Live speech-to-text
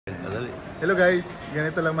Dali. Hello guys,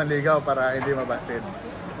 ganito lang manligaw para hindi mabasted.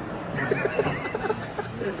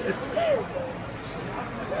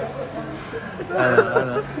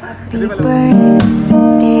 Ano? Happy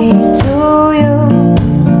birthday to you.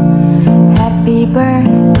 Happy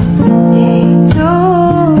birthday to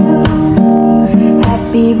you.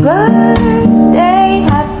 Happy birthday,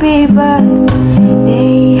 happy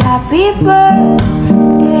birthday, happy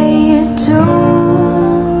birthday to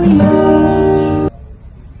you.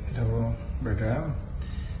 Hello, brother.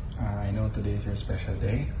 I know today is your special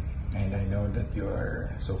day, and I know that you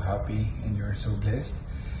are so happy and you are so blessed.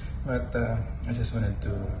 But I just wanted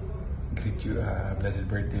to greet you a blessed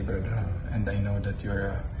birthday, brother. And I know that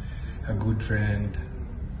you're a good friend,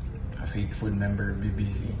 a faithful member of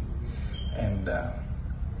BBC, and a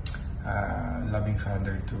loving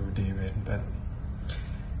father to David. But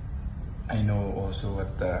I know also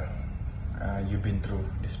what you've been through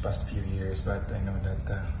this past few years. But I know that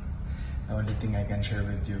the only thing I can share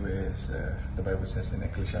with you is the Bible says in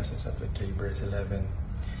Ecclesiastes chapter 3, verse 11,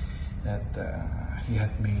 that He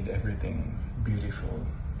hath made everything beautiful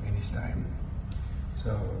in His time.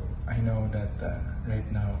 So I know that right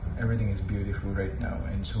now everything is beautiful right now,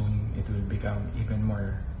 and soon it will become even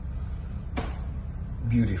more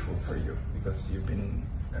beautiful for you because you've been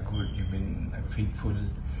faithful,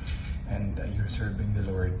 and you're serving the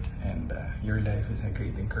Lord, and your life is a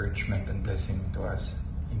great encouragement and blessing to us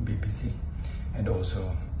in BBC, and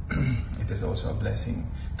also it is also a blessing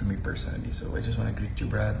to me personally. So I just want to greet you,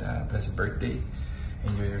 Brad. Blessed birthday.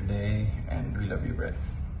 Enjoy your day, and we love you, Brad.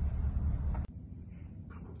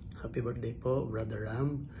 Happy birthday po, Brother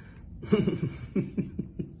Ram.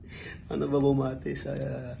 Ano ba bumati sa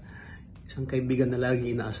isang kaibigan na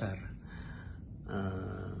lagi inaasar?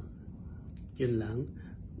 Yun lang.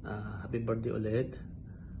 Happy birthday ulit.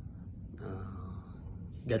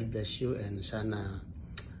 God bless you, and sana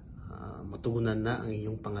matugunan na ang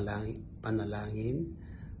iyong panalangin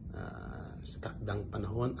sa takdang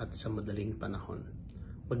panahon at sa madaling panahon.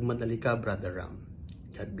 Magmadali ka, Brother Ram.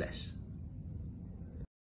 God bless.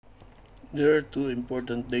 There are two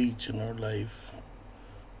important dates in our life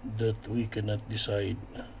that we cannot decide.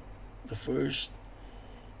 The first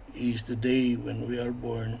is the day when we are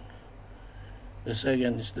born. The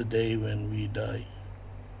second is the day when we die.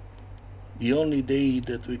 The only day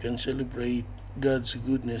that we can celebrate God's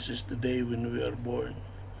goodness is the day when we are born.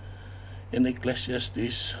 In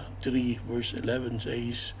Ecclesiastes 3 verse 11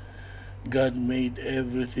 says, God made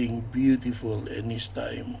everything beautiful in His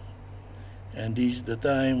time. And this is the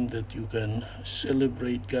time that you can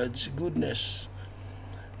celebrate God's goodness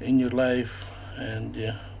in your life, and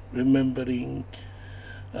remembering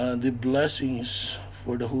the blessings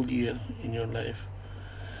for the whole year in your life.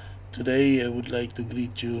 Today I would like to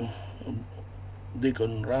greet you,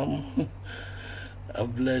 Deacon Ram, a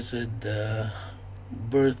blessed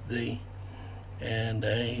birthday, and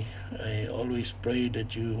I always pray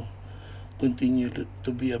that you continue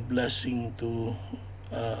to be a blessing to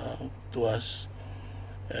us,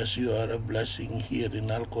 as you are a blessing here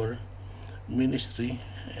in Alcor Ministry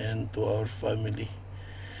and to our family.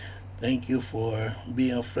 Thank you for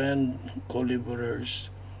being a friend, co-laborers,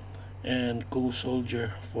 and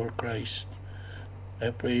co-soldier for Christ.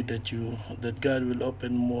 I pray that God will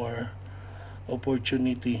open more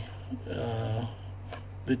opportunity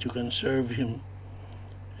that you can serve Him,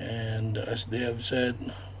 and as they have said,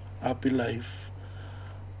 happy life,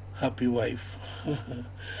 happy wife.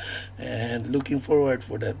 And looking forward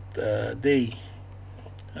for that day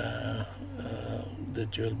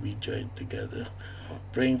that you'll be joined together.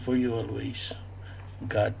 Praying for you always.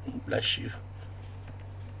 God bless you.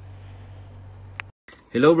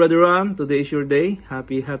 Hello, Brother Ram. Today is your day.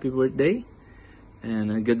 Happy birthday.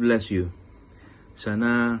 And God bless you.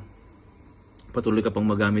 Sana patuloy ka pang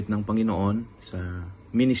magamit ng Panginoon sa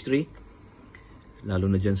ministry, lalo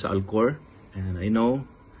na dyan sa Alcor. And I know,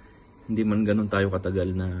 hindi man ganun tayo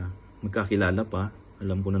katagal na magkakilala pa,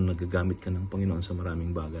 alam ko na nagagamit ka ng Panginoon sa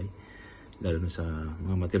maraming bagay, lalo na sa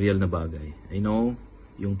mga material na bagay. I know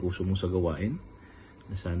yung puso mo sa gawain,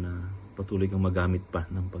 na sana patuloy kang magamit pa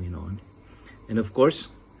ng Panginoon. And of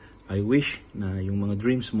course, I wish na yung mga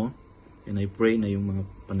dreams mo, and I pray na yung mga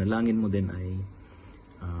panalangin mo din ay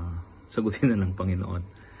sagutin na ng Panginoon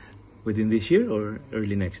within this year or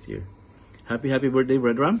early next year. Happy birthday,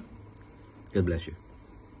 Brother Ram. God bless you.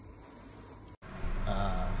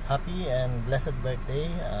 Happy and blessed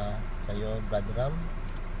birthday sa iyo, Brother Ram.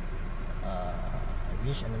 I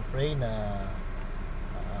wish and pray na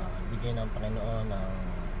bigay ng Panginoon ang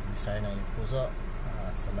desire ng iyong puso.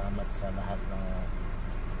 Salamat sa lahat ng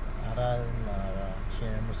aral na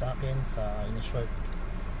share mo sa akin sa in a short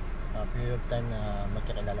period of time na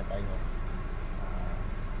magkakilala tayo.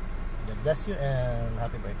 bless you and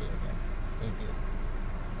happy birthday again. Thank you.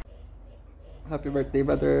 Happy birthday,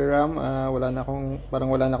 Brother Ram. Wala na akong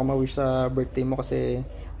ma-wish sa birthday mo kasi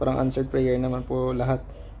parang answered prayer naman po lahat.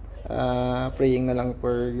 Praying na lang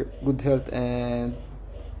for good health and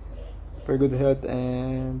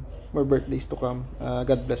more birthdays to come.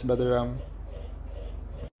 God bless, Brother Ram.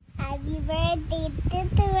 Happy birthday,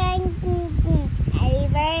 Tito Ram. Happy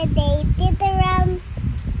birthday, Tito Ram.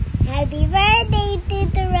 Happy birthday,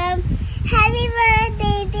 Tito Ram. Happy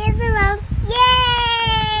birthday, Tito Ram.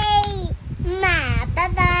 Yay! Ma,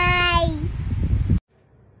 bye-bye.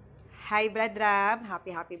 Hi, Brad Ram.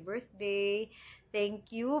 Happy birthday.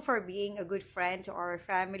 Thank you for being a good friend to our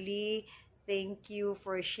family. Thank you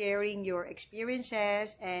for sharing your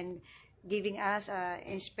experiences and giving us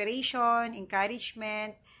inspiration,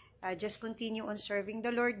 encouragement. Just continue on serving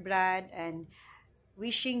the Lord, Brad, and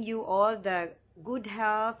wishing you all the good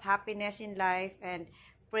health, happiness in life, and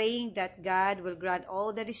praying that God will grant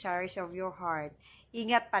all the desires of your heart.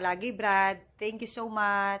 Ingat palagi, Brad. Thank you so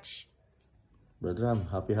much. Brother Ram,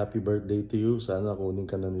 happy birthday to you. Sana kunin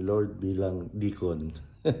ka na ni Lord bilang deacon.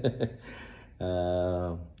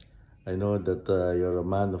 I know that you're a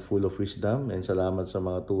man full of wisdom, and salamat sa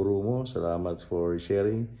mga turo mo. Salamat for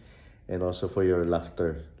sharing and also for your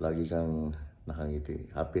laughter. Lagi kang nakangiti.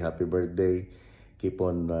 Happy birthday. Keep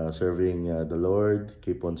on serving the Lord.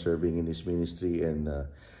 Keep on serving in His ministry and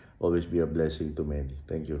always be a blessing to many.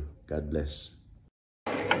 Thank you. God bless.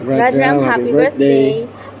 Brad Ram, happy birthday.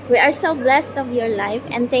 We are so blessed of your life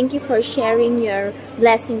and thank you for sharing your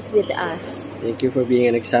blessings with us. Thank you for being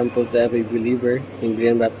an example to every believer in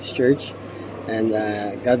Berean Baptist Church. And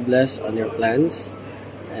God bless on your plans.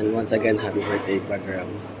 And once again, happy birthday, Brother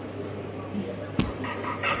Ram.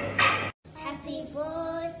 Happy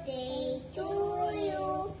birthday to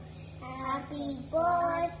you. Happy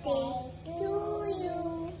birthday to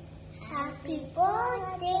you. Happy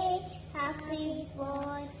birthday. Happy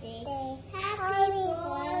birthday. Happy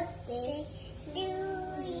birthday to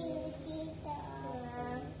you, Tito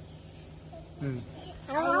Ram.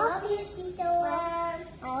 I love you, Tito Ram.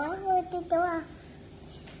 I love you, Tito Ram.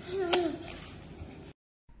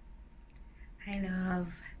 Hi,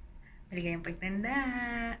 love. Maligayang pagtanda.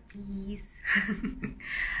 Peace.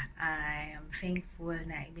 I am thankful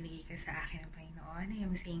na ibinigay ka sa akin ng Panginoon. I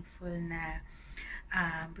am thankful na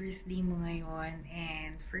birthday mo ngayon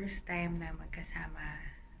and first time na magkasama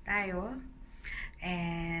tayo.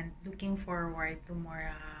 And looking forward to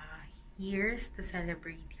more years to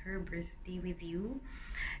celebrate her birthday with you.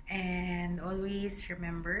 And always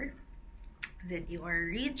remember that you are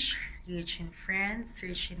rich in friends,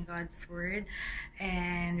 rich in God's word,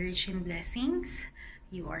 and rich in blessings.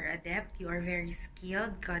 You are adept, you are very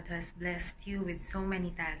skilled. God has blessed you with so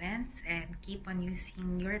many talents, and keep on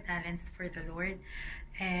using your talents for the Lord.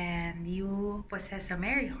 And you possess a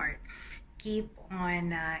merry heart. Keep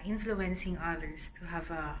on influencing others to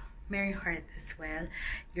have a merry heart as well.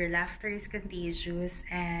 Your laughter is contagious,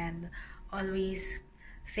 and always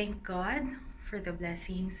thank God for the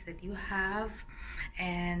blessings that you have,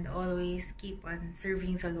 and always keep on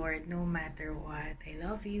serving the Lord no matter what. I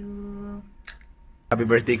love you. Happy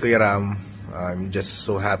birthday, Kuya Ram. I'm just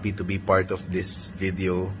so happy to be part of this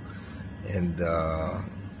video, and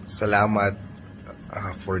salamat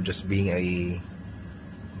for just being a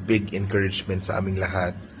big encouragement sa aming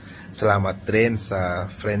lahat. Salamat rin sa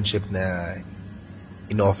friendship na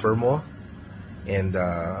in-offer mo, and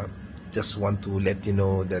just want to let you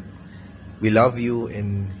know that we love you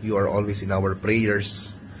and you are always in our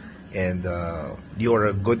prayers, and you are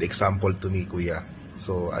a good example to me, Kuya.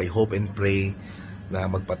 So I hope and pray na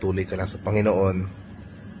magpatuloy ka lang sa Panginoon,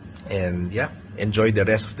 and yeah, enjoy the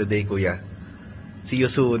rest of the day, Kuya. See you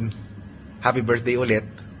soon. Happy birthday ulit.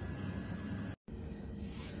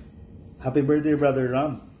 Happy birthday, Brother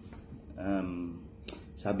Ram.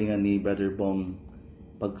 Sabi nga ni Brother Bong,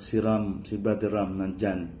 pag si Brother Ram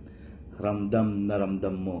nandyan, ramdam na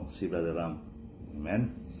ramdam mo si Brother Ram.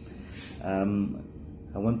 Amen.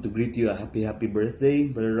 I want to greet you a happy birthday,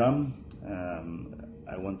 Brother Ram.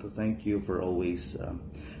 I want to thank you for always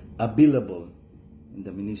available in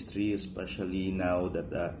the ministry, especially now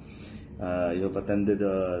that you have attended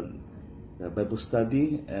the Bible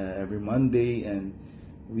study every Monday, and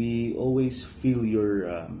we always feel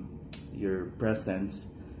your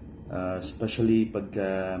presence, especially pag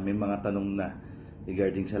may mga tanong na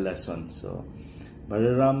regarding sa lesson. So,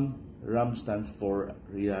 Brother Ram stands for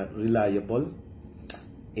reliable.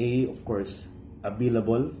 A, of course,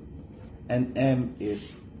 available. And M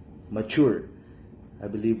is mature. I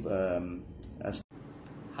believe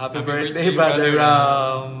Happy birthday, Brother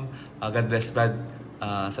Ram! God bless, Brad.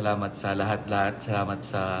 Salamat sa lahat-lahat. Salamat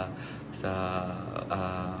sa sa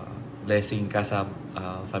blessing ka sa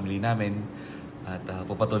family namin at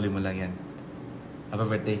pupatuloy mo lang yan. Happy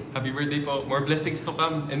birthday. Happy birthday po. More blessings to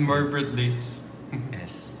come and more birthdays.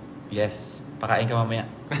 Yes. Yes. Pakain ka mamaya.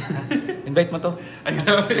 Invite mo to.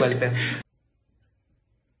 Si Walter.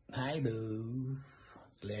 Hi, boo.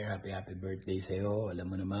 Claire, happy birthday sa'yo. Alam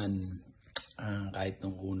mo naman, kahit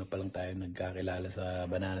nung una pa lang tayo nagkakilala sa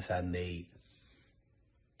Banana Sunday,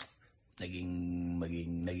 naging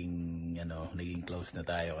close na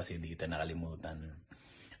tayo kasi hindi kita nakalimutan.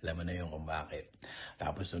 Alam mo na yun kung bakit.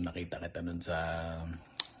 Tapos nung nakita kita nun sa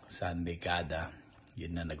Sunday Kada,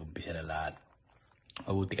 yun na, nag-umpisa na lahat.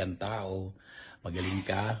 Mabuti kang tao, magaling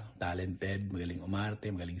ka, talented, magaling umarte,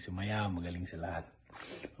 magaling sumayaw, magaling sa lahat.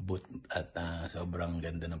 At sobrang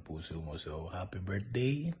ganda ng puso mo. So, happy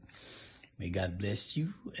birthday. May God bless you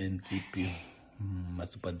and keep you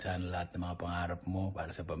matupad sana lahat ng mga pangarap mo para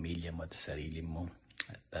sa pamilya mo at sa sarili mo.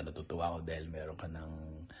 At natutuwa ako dahil meron ka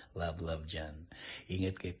ng love dyan.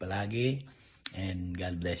 Ingat kayo palagi and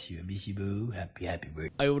God bless you. Miss you, boo. Happy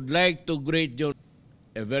birthday. I would like to greet you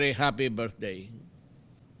a very happy birthday.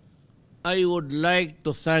 I would like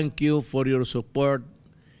to thank you for your support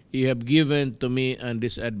you have given to me and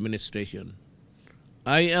this administration.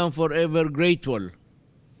 I am forever grateful.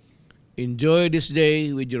 Enjoy this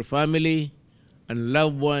day with your family and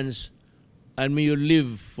loved ones, and may you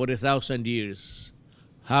live for 1,000 years.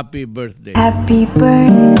 Happy birthday. Happy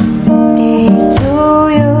birthday to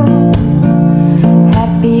you.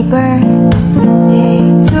 Happy birthday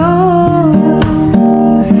to you.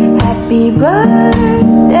 Happy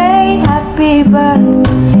birthday, happy birthday.